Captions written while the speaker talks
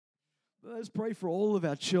Let's pray for all of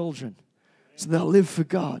our children so they'll live for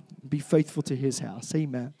God and be faithful to His house.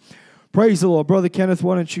 Amen. Praise the Lord. Brother Kenneth,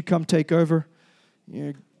 why don't you come take over?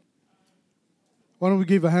 Yeah. Why don't we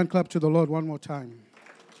give a hand clap to the Lord one more time?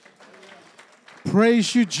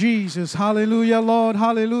 Praise you, Jesus. Hallelujah, Lord.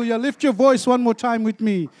 Hallelujah. Lift your voice one more time with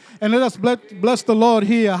me. And let us bless the Lord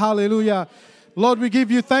here. Hallelujah. Lord, we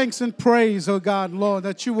give you thanks and praise, oh God, Lord,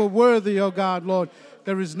 that you were worthy, oh God, Lord.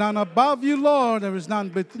 There is none above you, Lord. There is none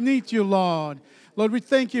beneath you, Lord. Lord, we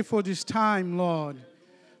thank you for this time, Lord.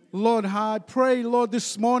 Lord, I pray, Lord,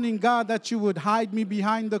 this morning, God, that you would hide me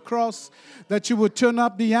behind the cross, that you would turn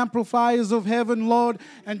up the amplifiers of heaven, Lord,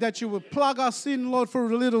 and that you would plug us in, Lord,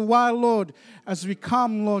 for a little while, Lord, as we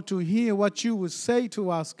come, Lord, to hear what you would say to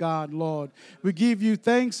us, God, Lord. We give you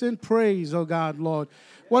thanks and praise, oh God, Lord.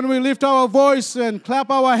 When we lift our voice and clap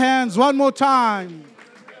our hands one more time,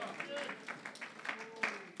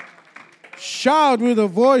 shout with a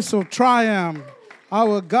voice of triumph,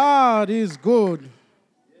 our God is good.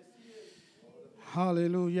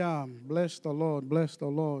 Hallelujah. Bless the Lord. Bless the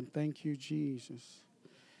Lord. Thank you, Jesus.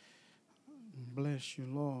 Bless you,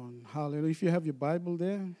 Lord. Hallelujah. If you have your Bible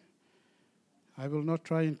there, I will not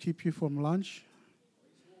try and keep you from lunch.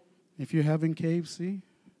 If you're having KFC,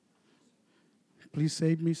 please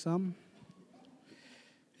save me some.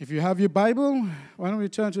 If you have your Bible, why don't we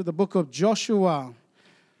turn to the book of Joshua?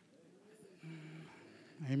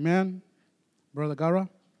 Amen. Brother Gara.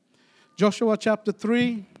 Joshua chapter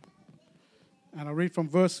 3. And I'll read from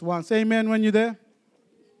verse 1. Say amen when you're there.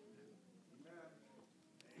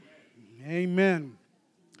 Amen.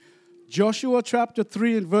 Joshua chapter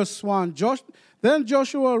 3 and verse 1. Then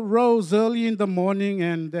Joshua rose early in the morning,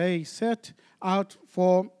 and they set out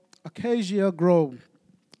for Acacia Grove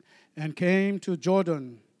and came to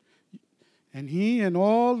Jordan. And he and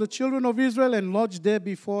all the children of Israel and lodged there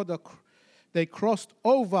before they crossed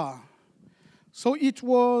over. So it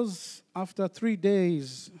was after 3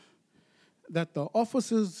 days that the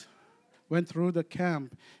officers went through the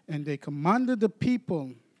camp, and they commanded the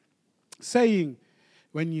people, saying,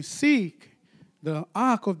 when you seek the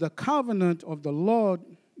ark of the covenant of the Lord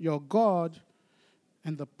your God,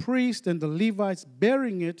 and the priest and the Levites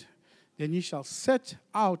bearing it, then ye shall set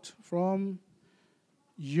out from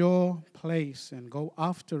your place and go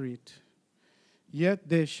after it. Yet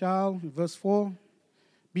there shall, verse 4,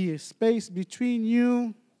 be a space between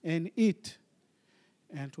you and it,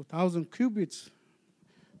 and 2,000 cubits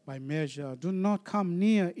by measure. Do not come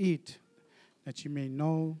near it, that you may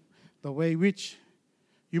know the way which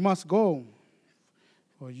you must go.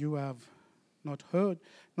 For you have not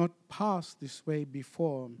passed this way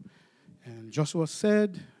before. And Joshua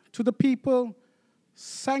said to the people,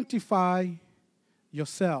 sanctify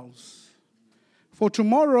yourselves. For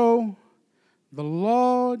tomorrow the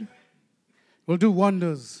Lord will do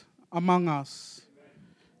wonders among us.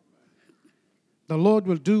 The Lord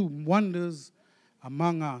will do wonders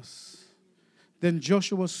among us. Then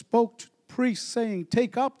Joshua spoke to the priests, saying,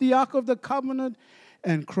 take up the ark of the covenant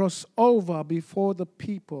and cross over before the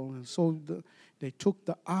people. And so they took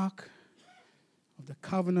the ark of the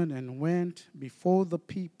covenant and went before the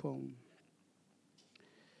people.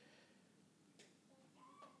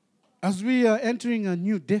 As we are entering a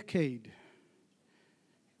new decade,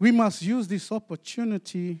 we must use this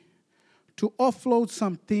opportunity to offload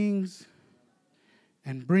some things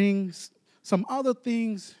and bring some other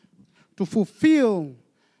things to fulfill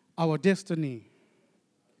our destiny.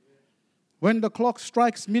 When the clock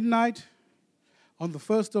strikes midnight on the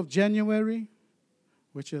 1st of January,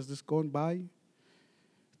 which has just gone by,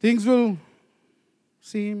 things will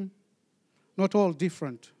seem not all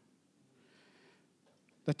different.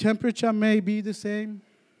 The temperature may be the same.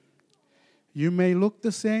 You may look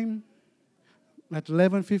the same at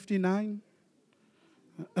 11:59.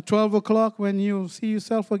 At 12 o'clock, when you see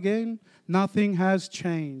yourself again, nothing has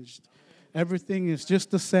changed. Everything is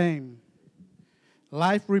just the same.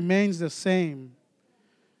 Life remains the same.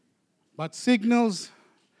 But signals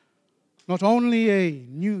not only a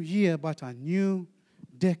new year, but a new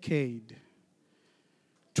decade.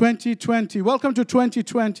 2020. Welcome to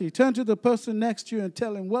 2020. Turn to the person next to you and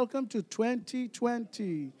tell him, welcome to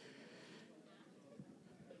 2020.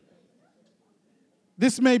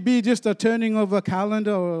 This may be just a turning of a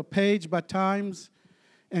calendar or a page, but times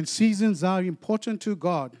and seasons are important to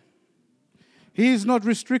God. He is not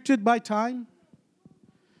restricted by time,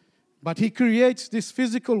 but He creates this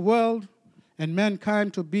physical world and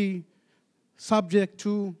mankind to be subject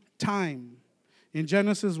to time. In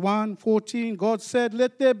Genesis 1:14, God said,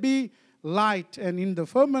 let there be light, and in the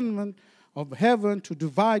firmament of heaven to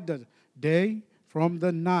divide the day from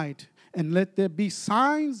the night, and let there be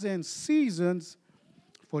signs and seasons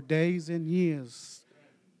for days and years.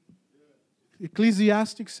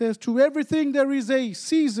 Ecclesiastes says, to everything there is a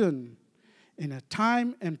season and a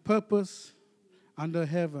time and purpose under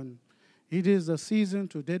heaven. It is a season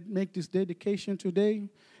to make this dedication today.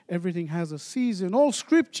 Everything has a season. All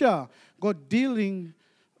scripture, God dealing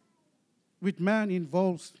with man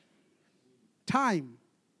involves time.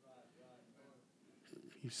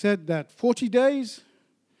 He said that 40 days,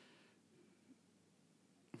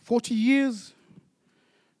 40 years,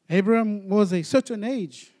 Abraham was a certain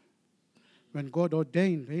age when God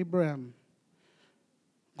ordained Abraham.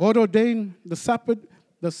 God ordained the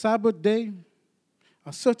Sabbath day,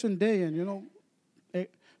 a certain day, and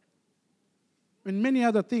and many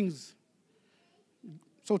other things.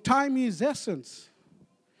 So time is essence.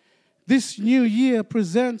 This new year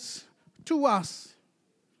presents to us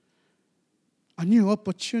a new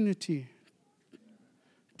opportunity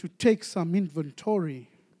to take some inventory.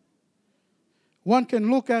 One can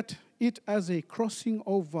look at it as a crossing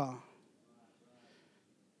over.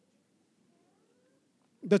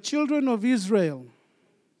 The children of Israel,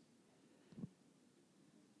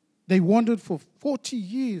 they wandered for 40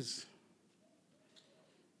 years,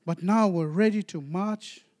 but now we're ready to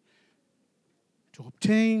march to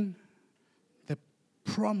obtain the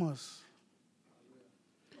promise.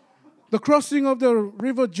 The crossing of the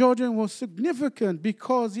river Jordan was significant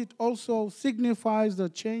because it also signifies the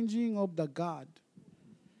changing of the guard.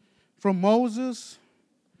 From Moses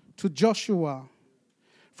to Joshua,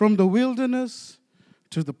 from the wilderness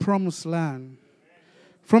to the promised land,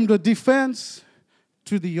 from the defense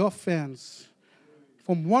to the offense,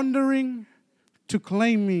 from wandering to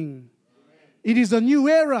claiming. It is a new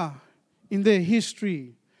era in their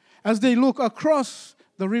history. As they look across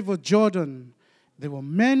the river Jordan, there were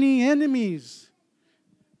many enemies,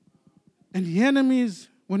 and the enemies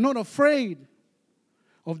were not afraid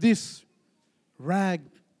of this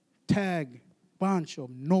ragtag bunch of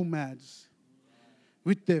nomads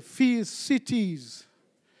with their fierce cities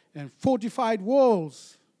and fortified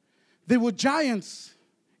walls. They were giants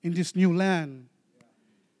in this new land.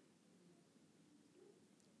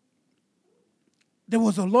 There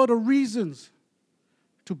was a lot of reasons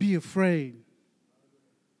to be afraid.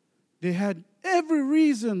 They had every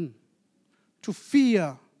reason to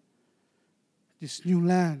fear this new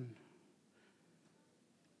land.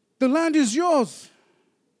 The land is yours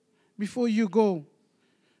before you go,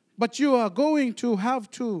 but you are going to have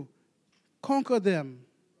to conquer them.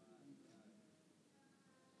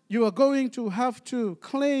 You are going to have to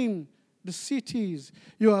claim the cities.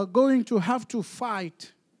 You are going to have to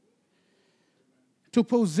fight to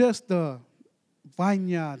possess the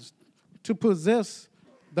vineyards, to possess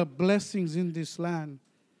the blessings in this land.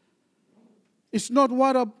 It's not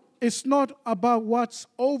about what's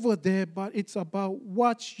over there, but it's about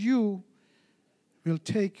what you will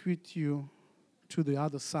take with you to the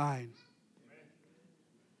other side. Amen.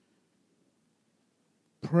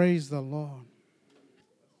 Praise the Lord.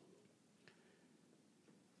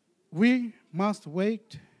 We must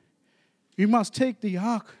wait. We must take the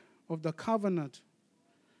ark of the covenant.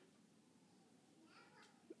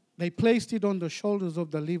 They placed it on the shoulders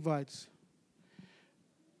of the Levites.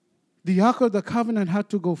 The Ark of the Covenant had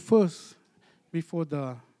to go first before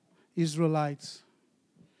the Israelites.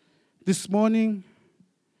 This morning,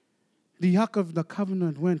 the Ark of the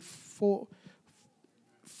Covenant went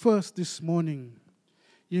first this morning.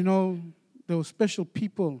 You know, there were special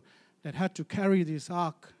people that had to carry this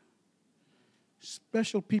ark.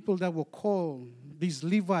 Special people that were called, these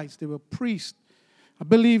Levites, they were priests. I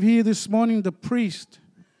believe here this morning the priest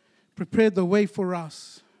prepared the way for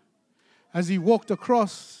us as he walked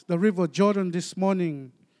across the river Jordan this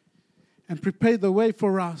morning and prepared the way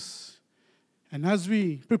for us. And as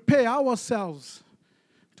we prepare ourselves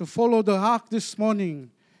to follow the ark this morning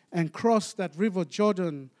and cross that river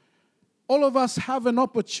Jordan, all of us have an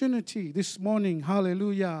opportunity this morning,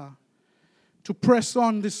 hallelujah, to press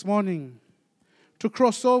on this morning, to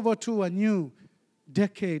cross over to a new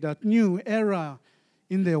decade, a new era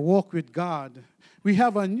in their walk with God. We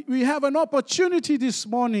have an opportunity this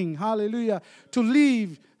morning, hallelujah, to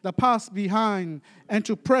leave the past behind and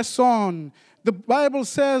to press on. The Bible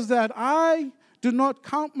says that I do not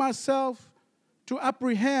count myself to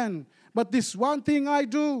apprehend, but this one thing I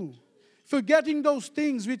do, forgetting those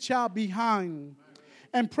things which are behind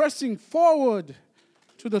and pressing forward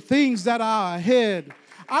to the things that are ahead.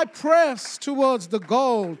 I press towards the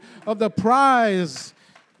goal of the prize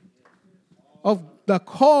of the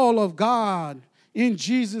call of God in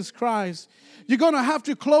Jesus Christ. You're going to have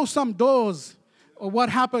to close some doors of what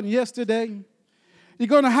happened yesterday. You're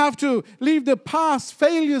going to have to leave the past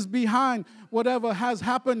failures behind, whatever has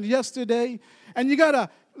happened yesterday. And you got to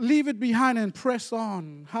leave it behind and press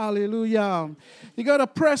on. Hallelujah. You got to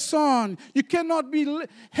press on. You cannot be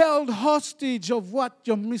held hostage of what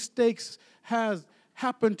your mistakes has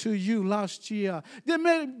happened to you last year. There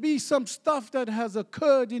may be some stuff that has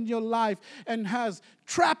occurred in your life and has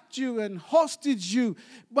trapped you and hostage you,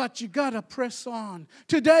 but you got to press on.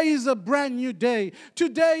 Today is a brand new day.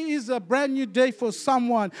 Today is a brand new day for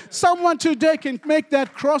someone. Someone today can make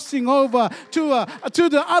that crossing over to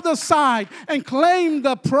the other side and claim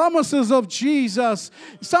the promises of Jesus.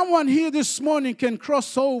 Someone here this morning can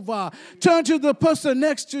cross over. Turn to the person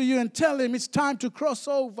next to you and tell him it's time to cross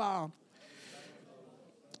over.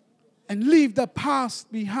 And leave the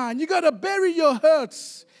past behind. You got to bury your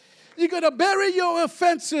hurts. You got to bury your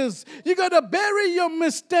offenses. You got to bury your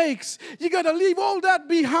mistakes. You got to leave all that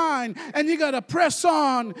behind. And you got to press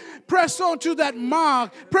on. Press on to that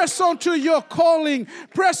mark. Press on to your calling.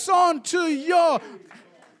 Press on to your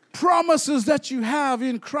promises that you have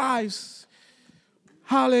in Christ.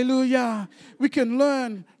 Hallelujah. We can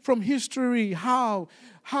learn from history how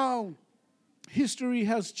history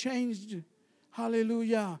has changed.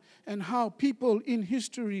 Hallelujah. And how people in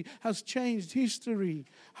history has changed history.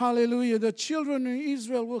 Hallelujah. The children of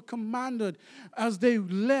Israel were commanded as they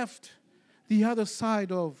left the other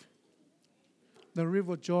side of the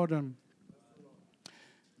river Jordan.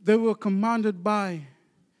 They were commanded by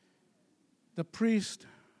the priest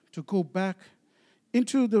to go back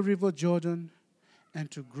into the river Jordan and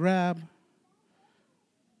to grab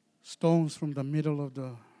stones from the middle of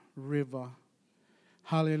the river.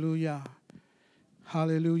 Hallelujah.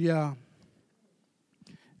 Hallelujah.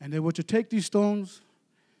 And they were to take these stones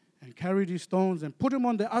and carry these stones and put them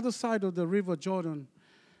on the other side of the river Jordan.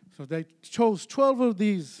 So they chose 12 of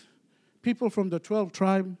these people from the 12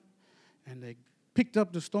 tribe, and they picked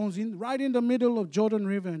up the stones right in the middle of Jordan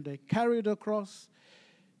River, and they carried across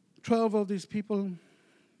 12 of these people,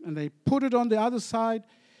 and they put it on the other side,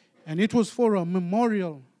 and it was for a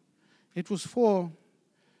memorial. It was for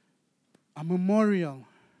a memorial.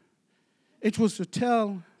 It was to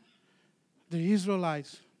tell the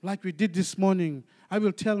Israelites, like we did this morning, I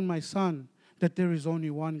will tell my son that there is only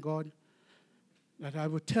one God. That I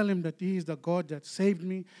will tell him that He is the God that saved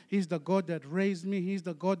me. He's the God that raised me. He's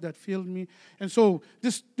the God that filled me. And so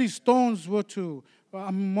these stones were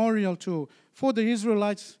a memorial for the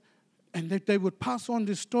Israelites, and that they would pass on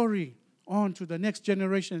this story on to the next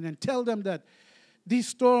generation and tell them that these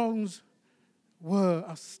stones were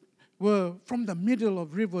from the middle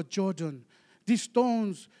of River Jordan. These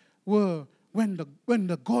stones were when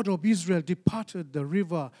the God of Israel departed the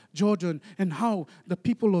river Jordan, and how the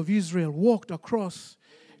people of Israel walked across,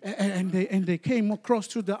 and they came across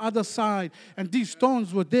to the other side, and these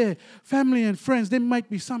stones were there. Family and friends, there might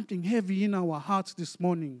be something heavy in our hearts this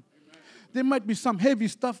morning. There might be some heavy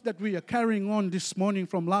stuff that we are carrying on this morning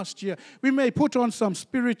from last year. We may put on some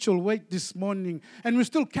spiritual weight this morning, and we're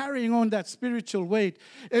still carrying on that spiritual weight.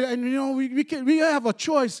 And you know, we have a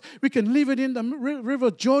choice. We can leave it in the river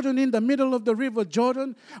Jordan, in the middle of the river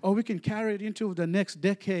Jordan, or we can carry it into the next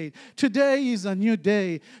decade. Today is a new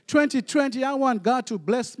day. 2020, I want God to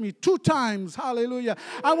bless me 2 times. Hallelujah.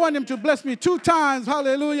 I want Him to bless me 2 times.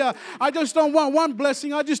 Hallelujah. I just don't want one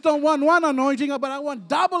blessing. I just don't want one anointing, but I want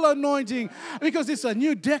double anointing. Because it's a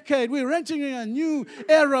new decade. We're entering a new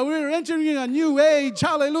era. We're entering a new age.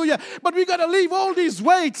 Hallelujah. But we got to leave all these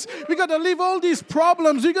weights. We got to leave all these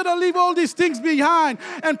problems. We got to leave all these things behind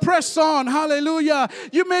and press on. Hallelujah.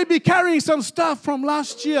 You may be carrying some stuff from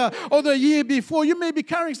last year or the year before. You may be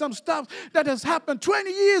carrying some stuff that has happened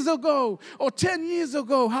 20 years ago or 10 years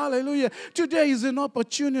ago. Hallelujah. Today is an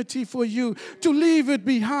opportunity for you to leave it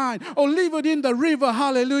behind or leave it in the river.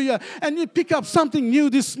 Hallelujah. And you pick up something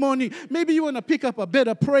new this morning. Maybe you want to pick up a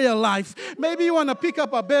better prayer life. Maybe you want to pick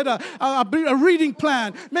up a better a reading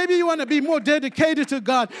plan. Maybe you want to be more dedicated to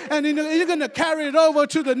God. And you're going to carry it over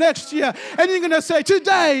to the next year. And you're going to say,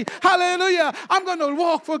 today, hallelujah, I'm going to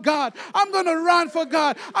walk for God. I'm going to run for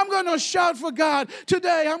God. I'm going to shout for God.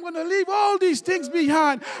 Today, I'm going to leave all these things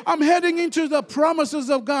behind. I'm heading into the promises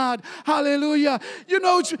of God. Hallelujah. You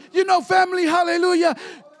know, family, hallelujah.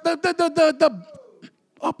 The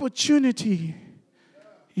opportunity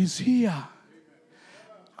is here.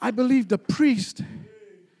 I believe the priest,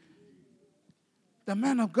 the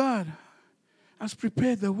man of God, has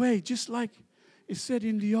prepared the way, just like it said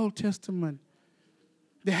in the Old Testament.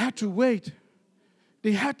 They had to wait.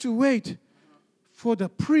 They had to wait for the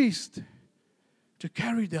priest to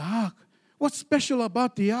carry the ark. What's special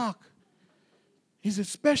about the ark? Is it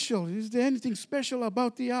special? Is there anything special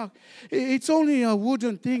about the ark? It's only a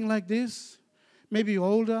wooden thing like this, maybe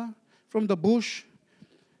older, from the bush.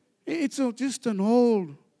 It's just an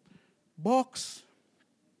old box.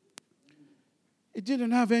 It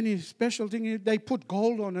didn't have any special thing. They put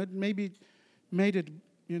gold on it, maybe made it,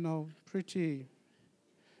 pretty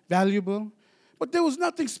valuable. But there was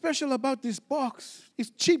nothing special about this box. It's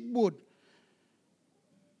cheap wood.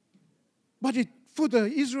 But for the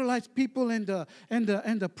Israelite people and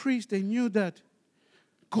the priests, they knew that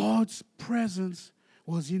God's presence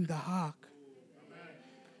was in the ark.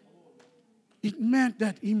 It meant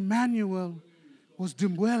that Emmanuel was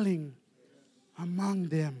dwelling among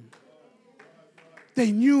them.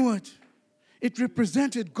 They knew it. It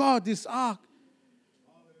represented God, this ark.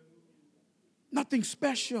 Nothing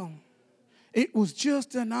special. It was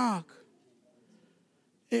just an ark.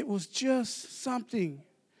 It was just something.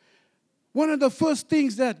 One of the first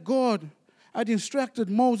things that God had instructed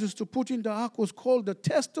Moses to put in the ark was called the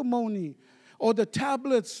testimony, or the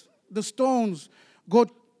tablets, the stones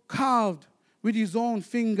God carved with his own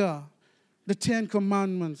finger, the 10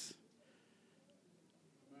 Commandments.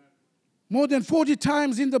 More than 40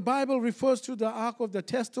 times in the Bible refers to the Ark of the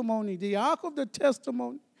Testimony. The Ark of the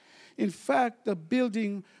Testimony. In fact, the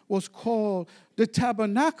building was called the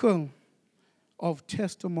Tabernacle of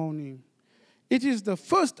Testimony. It is the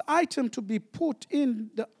first item to be put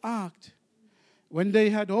in the ark. When they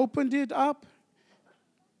had opened it up,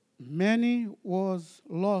 many was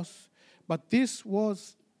lost, but this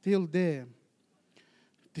was still there.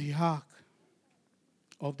 The Ark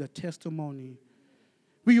of the Testimony.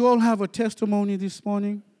 We all have a testimony this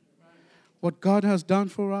morning. What God has done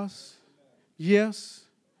for us. Yes.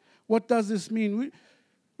 What does this mean?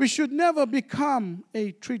 We should never become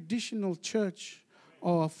a traditional church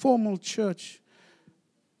or a formal church.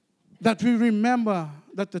 That we remember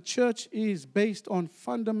that the church is based on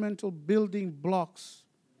fundamental building blocks.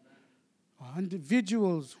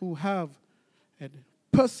 Individuals who have a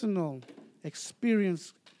personal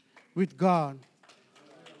experience with God.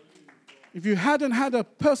 If you hadn't had a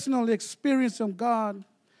personal experience of God,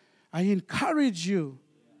 I encourage you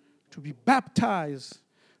to be baptized,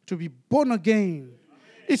 to be born again.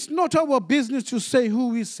 It's not our business to say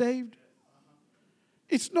who is saved.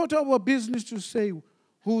 It's not our business to say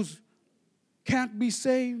who can't be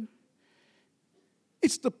saved.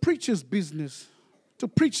 It's the preacher's business to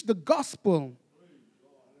preach the gospel.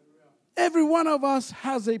 Every one of us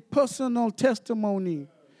has a personal testimony.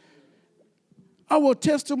 Our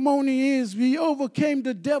testimony is we overcame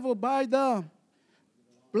the devil by the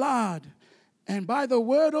blood and by the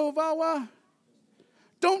word of our.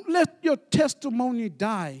 Don't let your testimony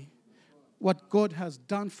die, what God has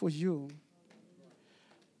done for you.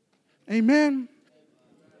 Amen.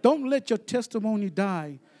 Don't let your testimony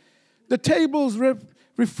die. The tables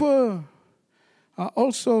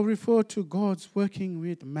also refer to God's working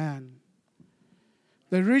with man.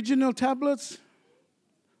 The original tablets,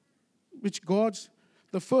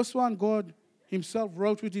 the first one God himself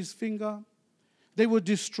wrote with his finger, they were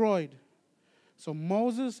destroyed. So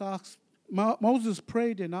Moses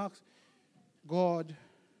prayed and asked God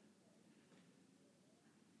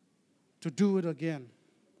to do it again.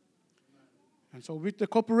 And so with the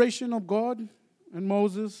cooperation of God and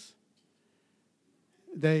Moses,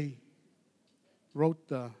 they wrote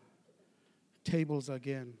the tables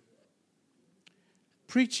again.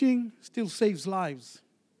 Preaching still saves lives.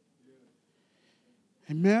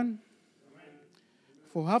 Amen.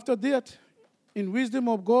 For after that, in wisdom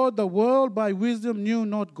of God, the world by wisdom knew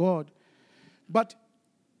not God. But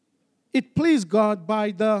it pleased God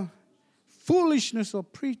by the foolishness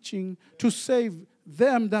of preaching to save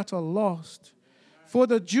them that are lost. For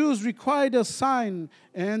the Jews required a sign,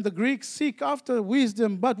 and the Greeks seek after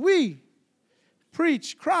wisdom. But we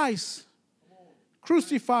preach Christ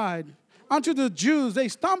crucified. Unto the Jews a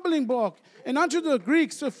stumbling block, and unto the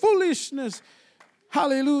Greeks a foolishness.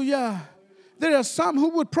 Hallelujah. There are some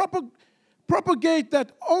who would propagate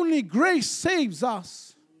that only grace saves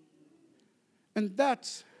us. And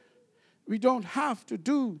that we don't have to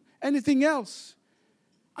do anything else.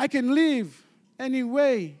 I can live any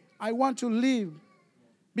way I want to live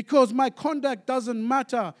because my conduct doesn't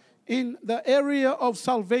matter in the area of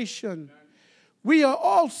salvation. We are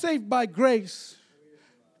all saved by grace.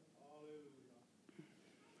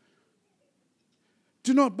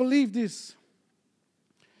 Do not believe this.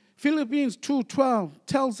 Philippians 2:12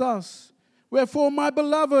 tells us, wherefore, my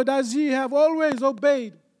beloved, as ye have always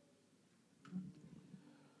obeyed,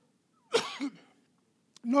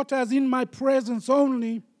 not as in my presence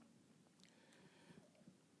only,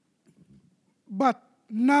 but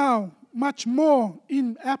now much more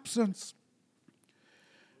in absence,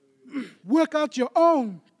 work out your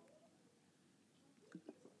own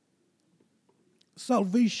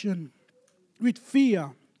salvation with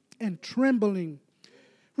fear and trembling.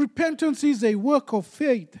 Repentance is a work of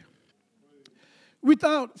faith.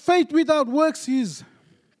 Faith without works is.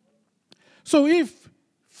 So if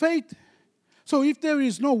there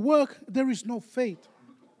is no work, there is no faith.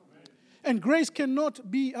 And grace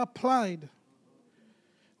cannot be applied.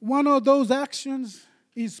 One of those actions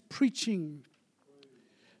is preaching.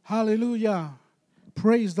 Hallelujah.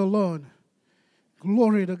 Praise the Lord.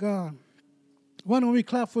 Glory to God. Why don't we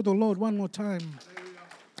clap for the Lord one more time?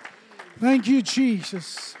 Thank you,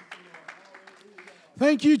 Jesus.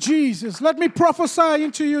 Thank you, Jesus. Let me prophesy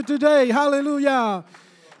into you today. Hallelujah.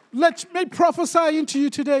 Let me prophesy into you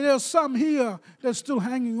today. There's some here that's still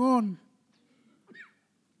hanging on.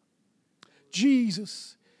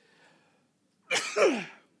 Jesus.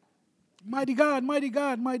 Mighty God, mighty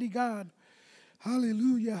God, mighty God.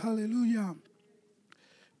 Hallelujah, hallelujah.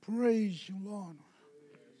 Praise you, Lord.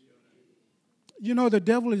 You know, the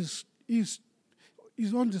devil is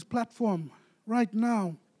on this platform right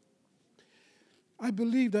now. I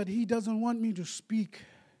believe that he doesn't want me to speak.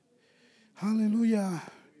 Hallelujah.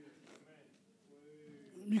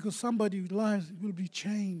 Because somebody's lives will be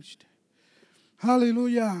changed.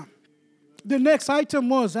 Hallelujah. The next item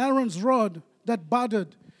was Aaron's rod that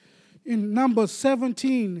budded in Numbers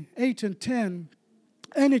 17, 8 and 10.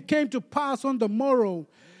 And it came to pass on the morrow,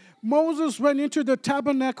 Moses went into the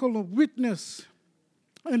tabernacle of witness,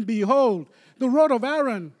 and behold, the rod of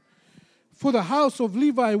Aaron for the house of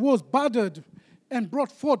Levi was budded and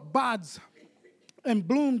brought forth buds and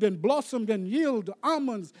bloomed and blossomed and yielded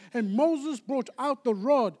almonds. And Moses brought out the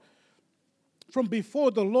rod from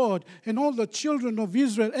before the Lord and all the children of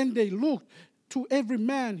Israel, and they looked to every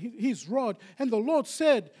man his rod. And the Lord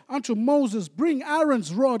said unto Moses, bring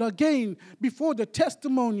Aaron's rod again before the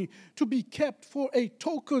testimony to be kept for a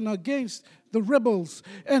token against the rebels,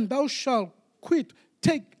 and thou shalt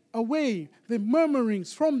take away the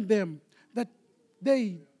murmurings from them, that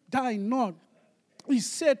they die not. He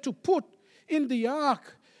said to put in the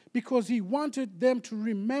ark, because he wanted them to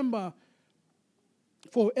remember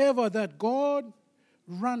forever that God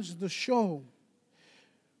runs the show.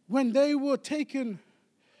 When they were to take in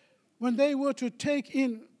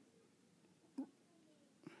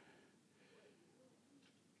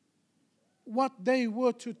what they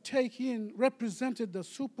were to take in represented the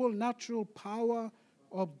supernatural power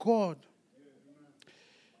of God.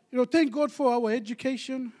 You know, thank God for our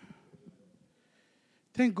education.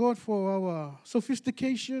 Thank God for our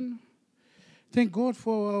sophistication. Thank God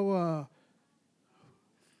for our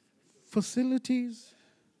facilities.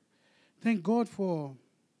 Thank God for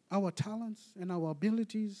our talents and our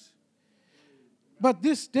abilities. But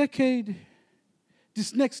this decade,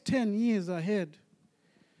 this next 10 years ahead,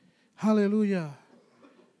 hallelujah,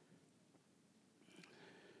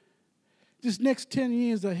 this next 10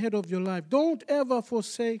 years ahead of your life, don't ever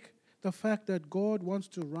forsake the fact that God wants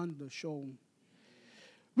to run the show.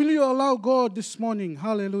 Will you allow God this morning?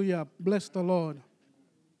 Hallelujah. Bless the Lord.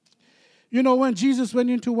 You know, when Jesus went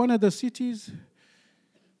into one of the cities,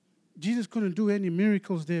 Jesus couldn't do any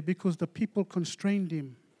miracles there because the people constrained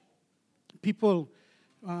him. People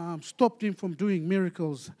stopped him from doing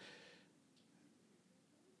miracles.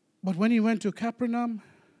 But when he went to Capernaum,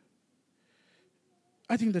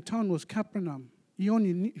 I think the town was Capernaum. He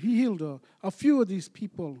healed a few of these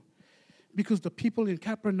people because the people in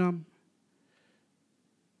Capernaum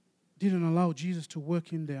didn't allow Jesus to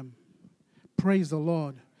work in them. Praise the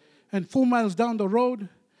Lord. And 4 miles down the road,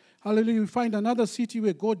 hallelujah, we find another city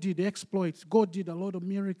where God did exploits. God did a lot of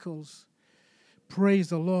miracles. Praise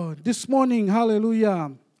the Lord. This morning,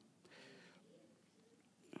 hallelujah,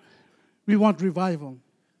 we want revival.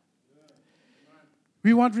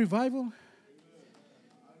 We want revival.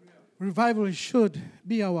 Revival should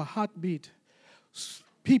be our heartbeat.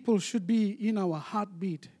 People should be in our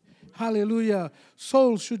heartbeat. Hallelujah.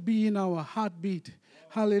 Souls should be in our heartbeat.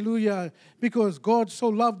 Hallelujah. Because God so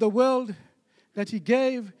loved the world that he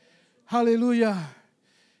gave. Hallelujah.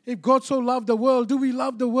 If God so loved the world, do we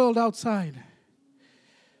love the world outside?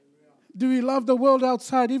 Do we love the world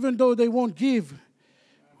outside even though they won't give?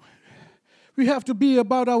 We have to be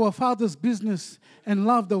about our Father's business and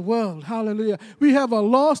love the world. Hallelujah. We have a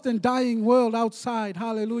lost and dying world outside.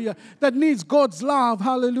 Hallelujah. That needs God's love.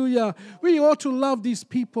 Hallelujah. We ought to love these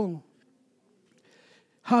people.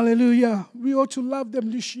 Hallelujah. We ought to love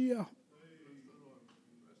them this year.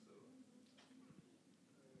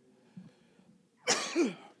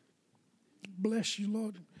 Bless you,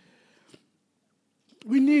 Lord.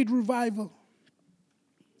 We need revival.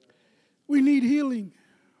 We need healing.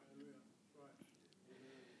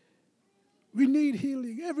 We need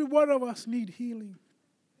healing. Every one of us need healing.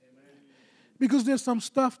 Because there's some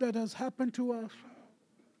stuff that has happened to us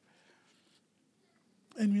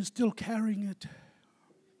and we're still carrying it.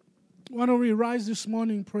 Why don't we rise this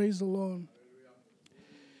morning? Praise the Lord.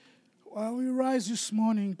 While we rise this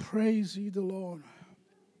morning, praise ye the Lord.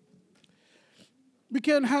 We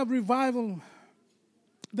can have revival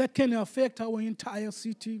that can affect our entire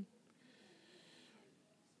city.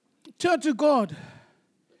 Turn to God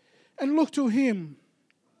and look to Him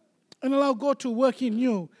and allow God to work in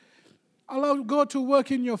you. Allow God to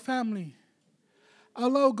work in your family.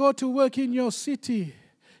 Allow God to work in your city,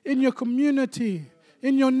 in your community,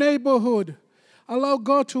 in your neighborhood. Allow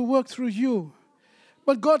God to work through you.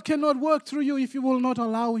 But God cannot work through you if you will not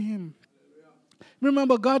allow Him.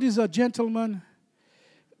 Remember, God is a gentleman.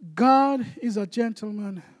 God is a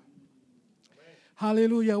gentleman.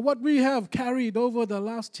 Hallelujah. What we have carried over the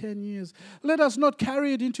last 10 years, let us not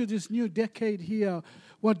carry it into this new decade here,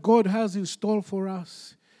 what God has in store for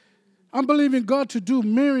us. I'm believing God to do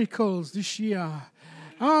miracles this year.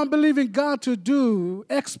 I'm believing God to do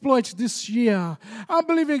exploits this year. I'm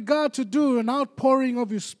believing God to do an outpouring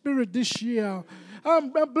of His Spirit this year.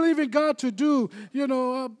 I'm believing God to do,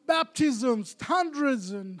 baptisms,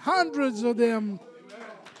 hundreds and hundreds of them.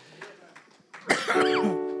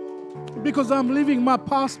 Because I'm leaving my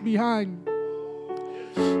past behind.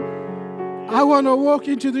 I want to walk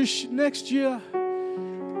into this next year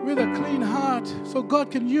with a clean heart so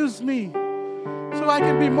God can use me, so I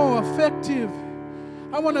can be more effective.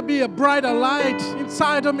 I want to be a brighter light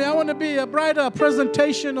inside of me. I want to be a brighter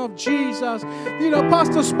presentation of Jesus.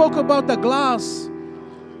 Pastor spoke about the glass,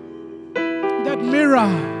 that mirror.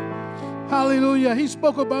 Hallelujah. He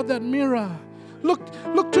spoke about that mirror.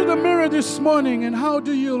 Look to the mirror this morning, and how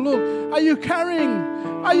do you look? Are you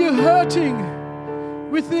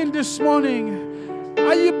hurting within this morning?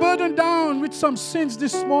 Are you burdened down with some sins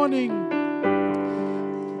this morning?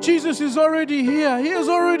 Jesus is already here. He has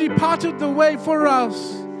already parted the way for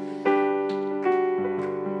us.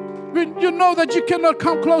 You know that you cannot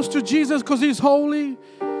come close to Jesus because He's holy.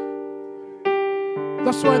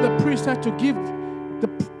 That's why the priest had to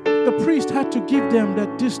give them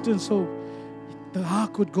that distance so the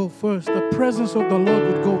ark would go first. The presence of the Lord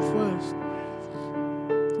would go first.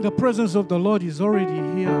 The presence of the Lord is already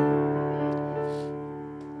here.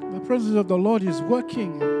 The presence of the Lord is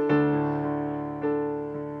working.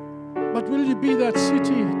 But will you be that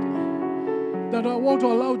city that won't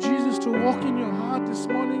allow Jesus to walk in your heart this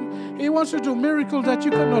morning? He wants to do miracles that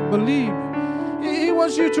you cannot believe. He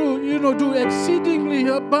wants you to, do exceedingly,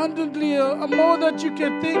 abundantly, more that you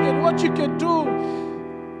can think and what you can do.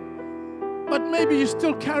 But maybe you're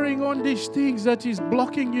still carrying on these things that is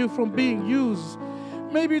blocking you from being used.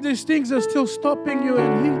 Maybe these things are still stopping you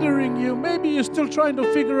and hindering you. Maybe you're still trying to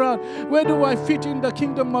figure out, where do I fit in the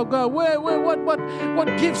kingdom of God? What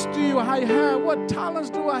gifts do I have? What talents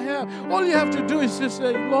do I have? All you have to do is just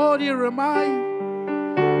say, Lord, here am I.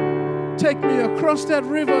 Take me across that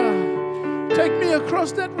river. Take me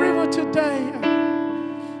across that river today.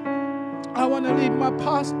 I want to leave my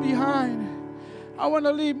past behind. I want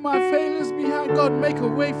to leave my failures behind. God, make a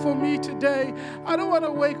way for me today. I don't want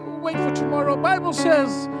to wait for tomorrow. Bible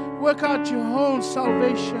says, work out your own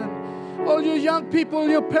salvation. All you young people,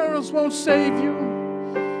 your parents won't save you.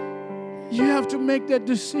 You have to make that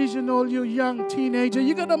decision, all you young teenager.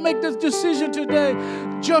 You got to make this decision today.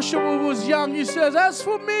 Joshua was young. He says, as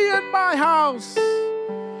for me and my house,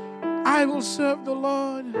 I will serve the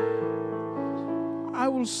Lord. I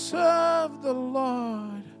will serve the Lord.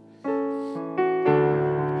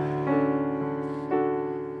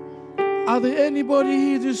 Are there anybody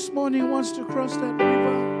here this morning who wants to cross that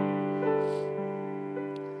river?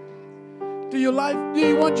 Do you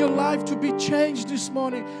want your life to be changed this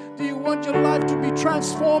morning? Do you want your life to be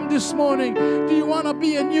transformed this morning? Do you want to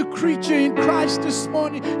be a new creature in Christ this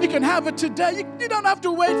morning? You can have it today. You don't have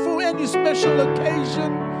to wait for any special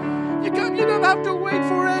occasion. You don't have to wait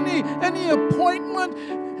for any appointment.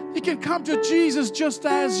 You can come to Jesus just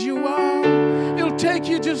as you are. He'll take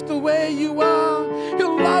you just the way you are.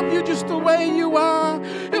 He'll love you just the way you are.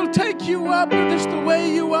 He'll take you up just the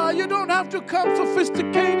way you are. You don't have to come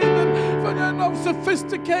sophisticated and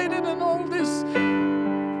all this.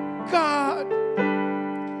 God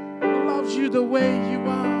loves you the way you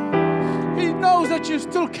are. He knows that you're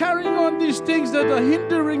still carrying on these things that are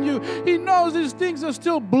hindering you. He knows these things are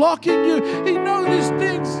still blocking you. He knows these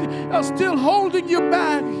things are still holding you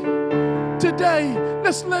back. Today,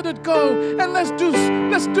 let's let it go and let's do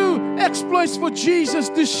exploits for Jesus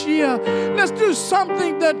this year. Let's do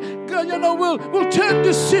something that will turn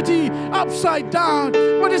this city upside down.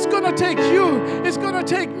 But it's going to take you. It's going to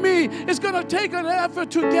take me. It's going to take an effort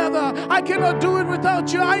together. I cannot do it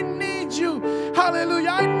without you. I need need you. Hallelujah.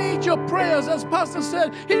 I need your prayers. As Pastor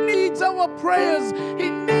said, He needs our prayers. He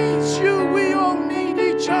needs you. We all need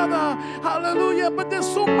each other. Hallelujah. But there's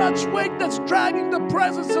so much weight that's dragging the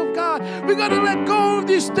presence of God. We got to let go of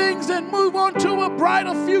these things and move on to a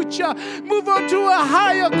brighter future. Move on to a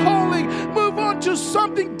higher calling. Move on to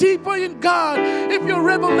something deeper in God. If your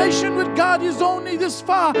revelation with God is only this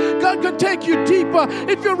far, God can take you deeper.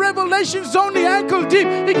 If your revelation is only ankle deep,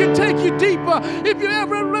 He can take you deeper. If your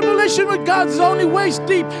revelation with God is only waist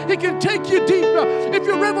deep, He can take you deeper. If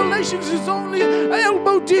your revelation is only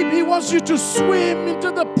elbow deep, He wants you to swim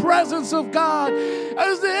into the presence of God.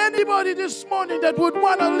 Is there anybody this morning that would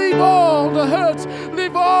want to leave all the hurts,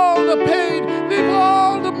 leave all the pain, leave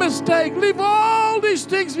all the mistake, leave all these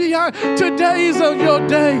things behind? Today is your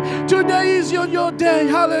day. Today is your day.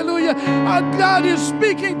 Hallelujah. God is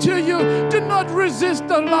speaking to you. Do not resist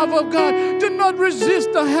the love of God. Do not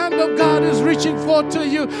resist the hand of God is reaching forth to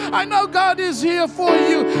you. I know God is here for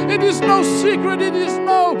you. It is no secret. It is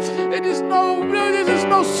no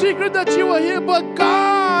secret that you are here, but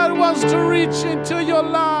God wants to reach into your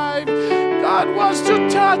life. God wants to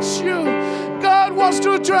touch you. God wants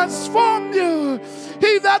to transform you.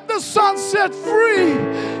 He that the Son set free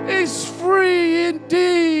is free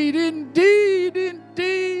indeed, indeed,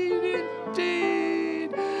 indeed,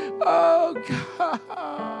 indeed. Oh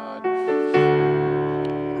God,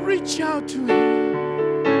 reach out to Him.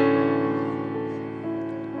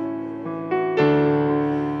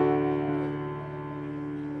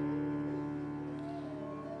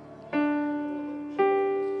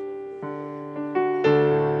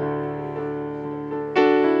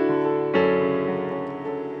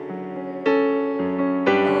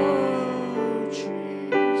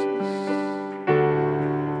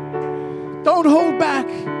 Don't hold back.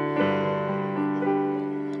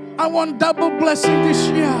 I want double blessing this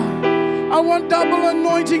year. I want double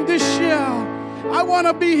anointing this year. I want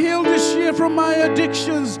to be healed this year from my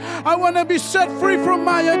addictions. I want to be set free from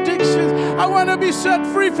my addictions. I want to be set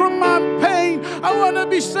free from my pain. I want to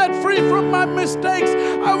be set free from my mistakes.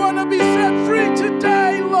 I want to be set free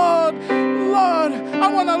today, Lord. Lord,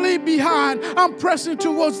 I want to leave behind. I'm pressing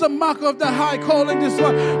towards the mark of the high calling this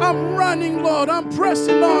one. I'm running, Lord. I'm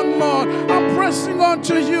pressing on, Lord. I'm pressing on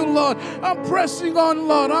to you, Lord. I'm pressing on,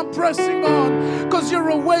 Lord. I'm pressing on. Because you're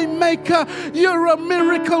a way maker. You're a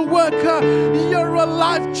miracle worker. You're a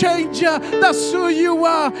life changer. That's who you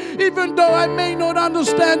are. Even though I may not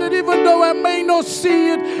understand it, even though I may not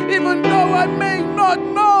see it, even though I may not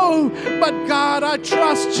know. But God, I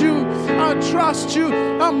trust you. I trust you.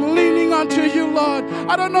 I'm leaning onto you, Lord.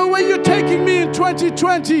 I don't know where you're taking me in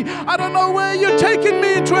 2020. I don't know where you're taking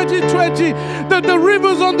me in 2020. The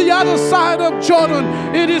river's on the other side of Jordan.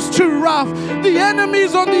 It is too rough. The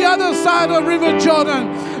enemy's on the other side of River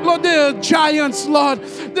Jordan. Lord, there are giants, Lord.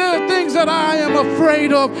 There are things that I am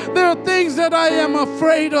afraid of. There are things that I am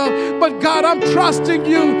afraid of. But God, I'm trusting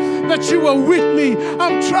you that you are with me.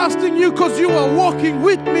 I'm trusting you because you are walking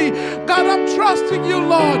with me. God, I'm trusting you,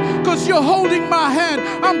 Lord, because you're holding my hand.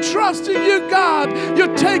 I'm trusting you, God.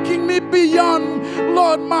 You're taking me beyond,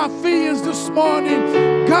 Lord, my fears this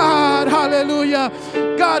morning. God, hallelujah.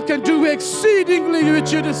 God can do exceedingly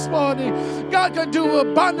with you this morning. God can do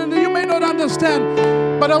abundantly. You may not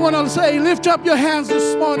understand, but I want to say, lift up your hands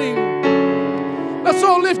this morning. Let's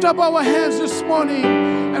all lift up our hands this morning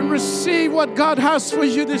and receive what God has for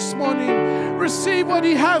you this morning. Receive what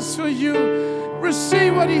He has for you.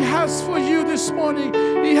 Receive what He has for you this morning.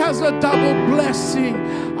 He has a double blessing.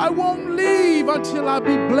 I won't leave until I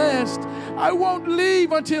be blessed. I won't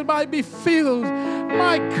leave until I be filled.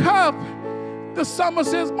 My cup, the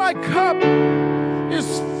psalmist says, my cup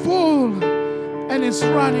is full and it's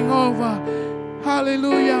running over.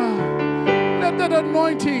 Hallelujah. Let that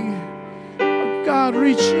anointing of God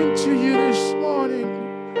reach into you this morning.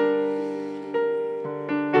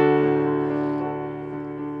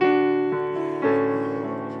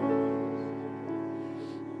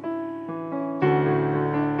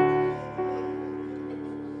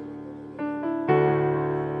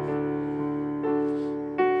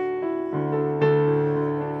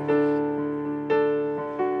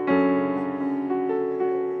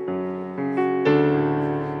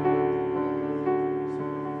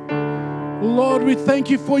 Lord, we thank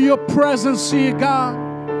you for your presence here, God.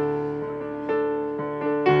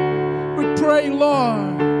 We pray,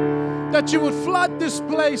 Lord, that you would flood this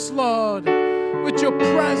place, Lord, with your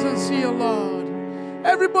presence here, Lord.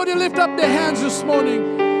 Everybody lift up their hands this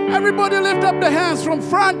morning. Everybody lift up their hands from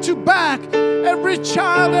front to back. Every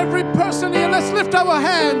child, every person here, let's lift our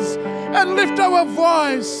hands and lift our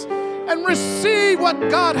voice and receive what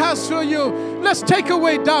God has for you. Let's take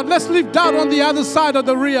away doubt. Let's leave doubt on the other side of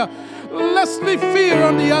the rear. Let's leave fear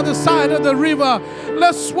on the other side of the river.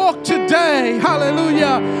 Let's walk today.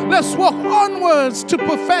 Hallelujah. Let's walk onwards to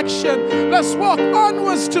perfection. Let's walk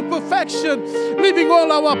onwards to perfection, leaving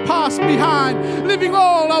all our past behind, leaving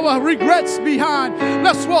all our regrets behind.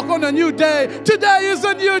 Let's walk on a new day. Today is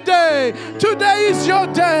a new day. Today is your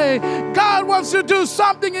day. God wants to do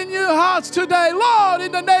something in your hearts today. Lord,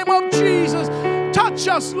 in the name of Jesus, touch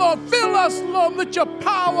us, Lord. Fill us, Lord, with your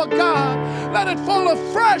power, God. Let it fall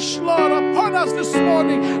afresh, Lord, upon us this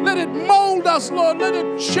morning. Let it mold us, Lord. Let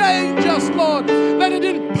it change us, Lord. Let it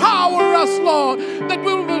empower us, Lord. That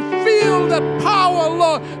we will feel that power,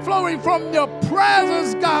 Lord, flowing from your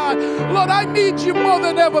presence, God. Lord, I need you more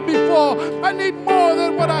than ever before. I need more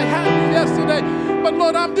than what I had yesterday. But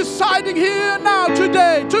Lord, I'm deciding here now,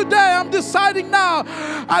 today. Today, I'm deciding now.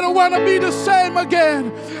 I don't want to be the same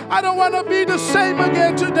again. I don't want to be the same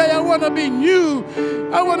again today. I want to be new.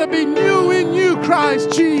 I want to be new in you,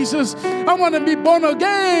 Christ Jesus. I want to be born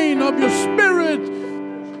again of your Spirit.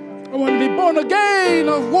 I want to be born again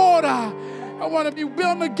of water. I want to be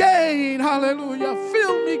born again. Hallelujah.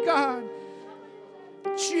 Fill me, God.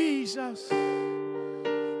 Jesus.